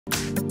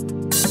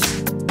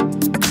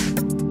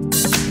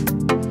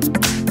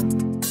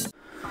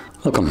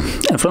Welcome,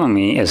 in front of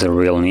me is a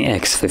Realme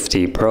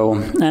X50 Pro,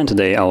 and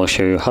today I will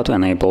show you how to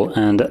enable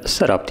and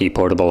set up the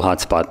portable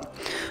hotspot.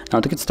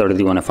 Now to get started,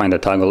 you want to find the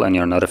toggle in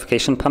your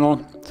notification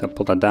panel, so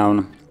pull that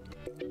down.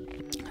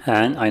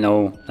 And I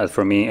know that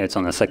for me it's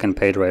on the second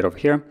page right over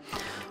here.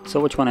 So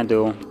what you want to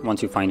do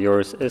once you find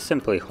yours is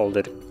simply hold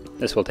it.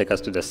 This will take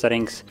us to the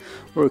settings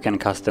where we can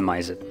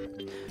customize it.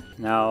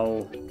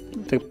 Now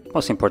the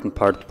most important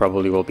part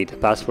probably will be the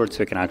password,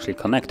 so you can actually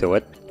connect to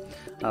it.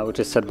 Which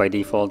is set by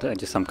default,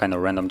 just some kind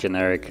of random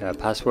generic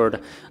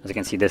password. As you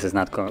can see, this is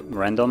not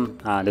random,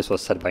 this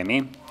was set by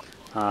me.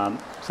 So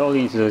all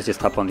you need to do is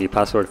just tap on the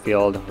password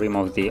field,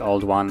 remove the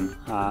old one,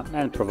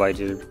 and provide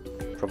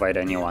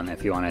a new one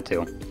if you wanted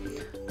to.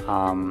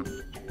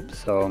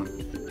 So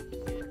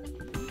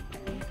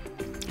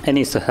it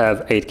needs to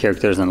have 8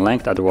 characters in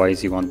length,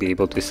 otherwise you won't be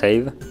able to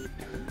save.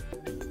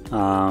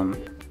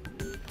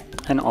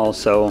 And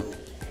also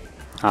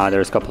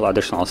there's a couple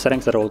additional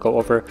settings that I will go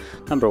over.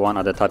 Number one,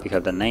 at the top you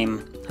have the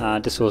name.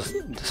 This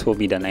will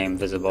be the name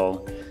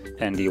visible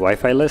in the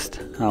Wi-Fi list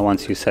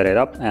once you set it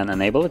up and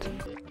enable it.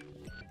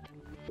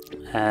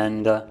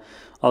 And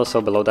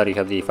also below that you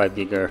have the 5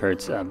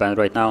 GHz band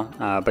right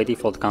now. By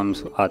default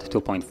comes at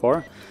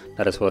 2.4.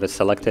 That is what is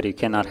selected. You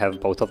cannot have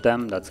both of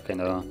them. That's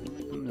kind of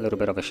a little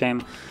bit of a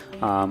shame.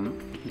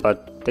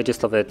 But the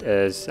gist of it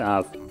is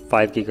 5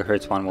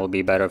 GHz one will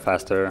be better,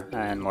 faster,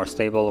 and more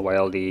stable,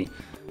 while the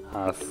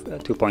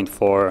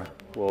 2.4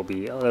 will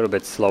be a little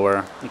bit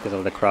slower because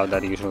of the crowd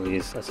that usually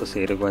is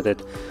associated with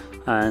it,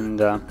 and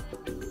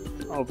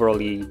overall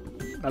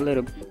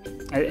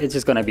it's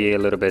just going to be a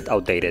little bit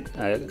outdated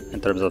in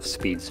terms of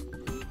speeds.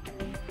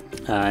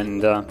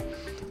 And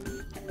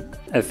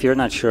if you're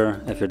not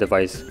sure if your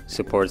device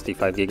supports the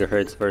 5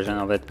 GHz version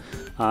of it,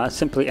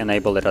 simply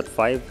enable it at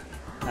 5,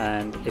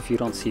 and if you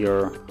don't see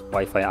your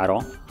Wi-Fi at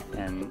all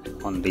and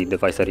on the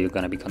device that you're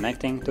going to be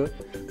connecting to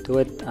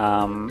it,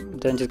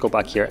 then just go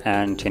back here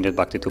and change it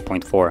back to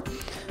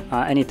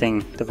 2.4. Anything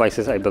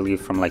devices, I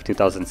believe from like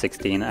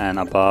 2016 and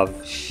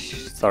above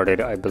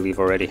started, I believe,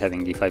 already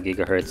having the 5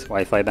 GHz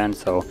Wi-Fi band,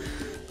 so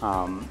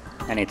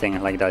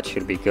anything like that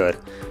should be good.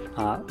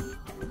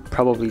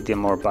 Probably the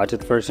more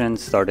budget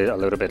versions started a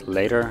little bit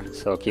later,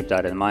 so keep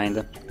that in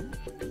mind.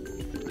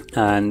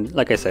 And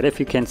like I said,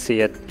 if you can't see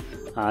it,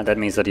 that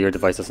means that your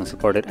device doesn't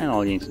support it, and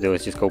all you need to do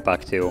is just go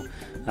back to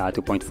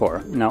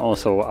 2.4. Now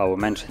also I will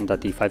mention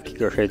that the 5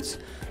 GHz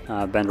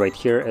band right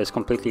here is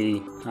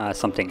completely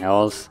something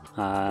else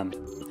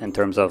in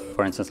terms of,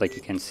 for instance, like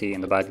you can see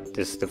in the back,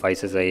 this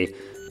device is a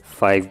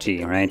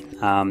 5G, right?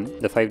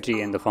 The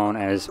 5G in the phone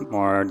is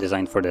more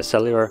designed for the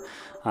cellular.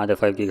 The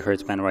 5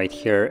 GHz band right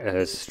here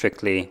is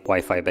strictly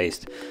Wi-Fi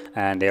based,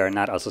 and they are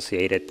not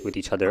associated with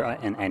each other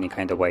in any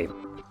kind of way.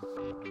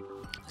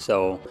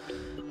 So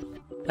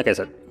like I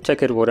said,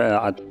 check it with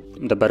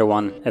the better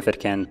one. If it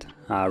can't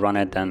run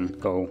it, then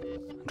go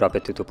drop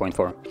it to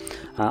 2.4.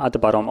 At the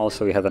bottom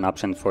also you have an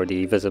option for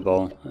the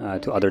visible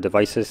to other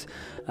devices.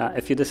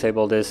 If you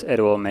disable this, it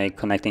will make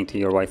connecting to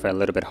your Wi-Fi a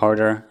little bit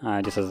harder.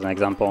 Just as an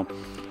example,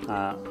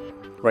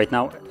 right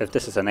now if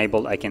this is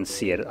enabled, I can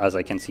see it as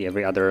I can see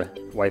every other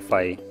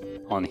Wi-Fi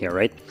on here,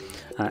 right?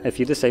 If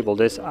you disable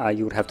this,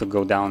 you would have to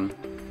go down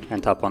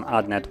and tap on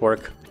add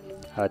network,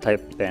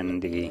 type in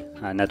the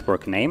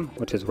network name,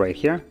 which is right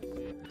here,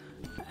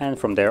 and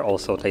from there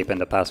also type in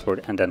the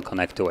password and then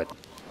connect to it.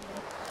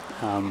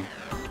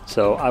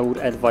 So I would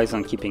advise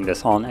on keeping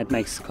this on. It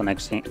makes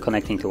connecting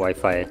to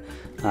Wi-Fi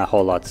a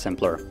whole lot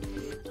simpler.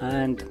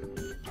 And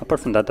apart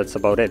from that, that's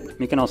about it.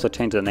 You can also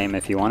change the name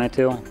if you wanted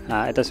to.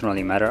 It doesn't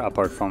really matter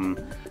apart from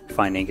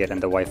finding it in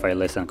the Wi-Fi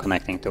list and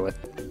connecting to it.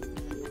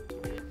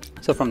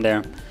 So from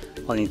there,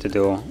 all you need to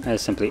do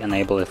is simply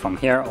enable it from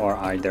here, or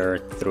either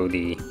through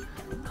the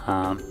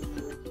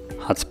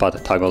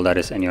hotspot toggle that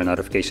is in your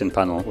notification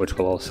panel, which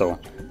will also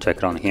check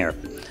it on here.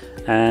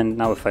 And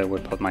now if I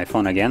whip out my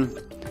phone again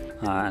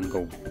and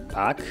go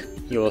back,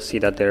 you will see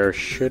that there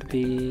should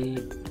be,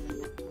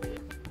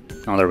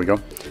 oh, there we go,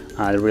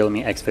 the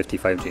Realme X50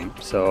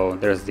 5G. So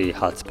there's the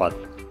hotspot,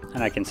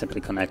 and I can simply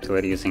connect to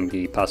it using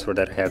the password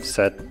that I have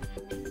set,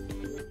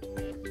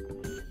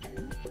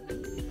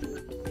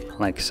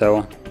 like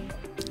so.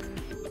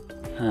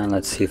 And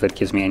let's see if it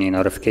gives me any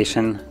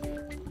notification.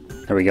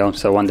 There we go.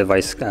 So one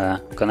device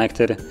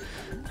connected,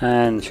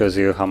 and shows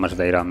you how much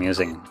data I'm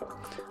using.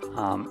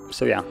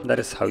 So yeah, that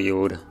is how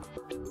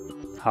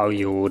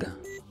you would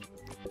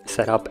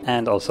set up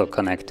and also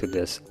connect to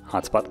this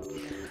hotspot.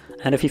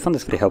 And if you found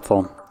this video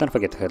helpful, don't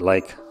forget to hit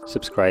like,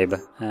 subscribe,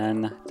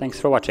 and thanks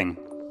for watching.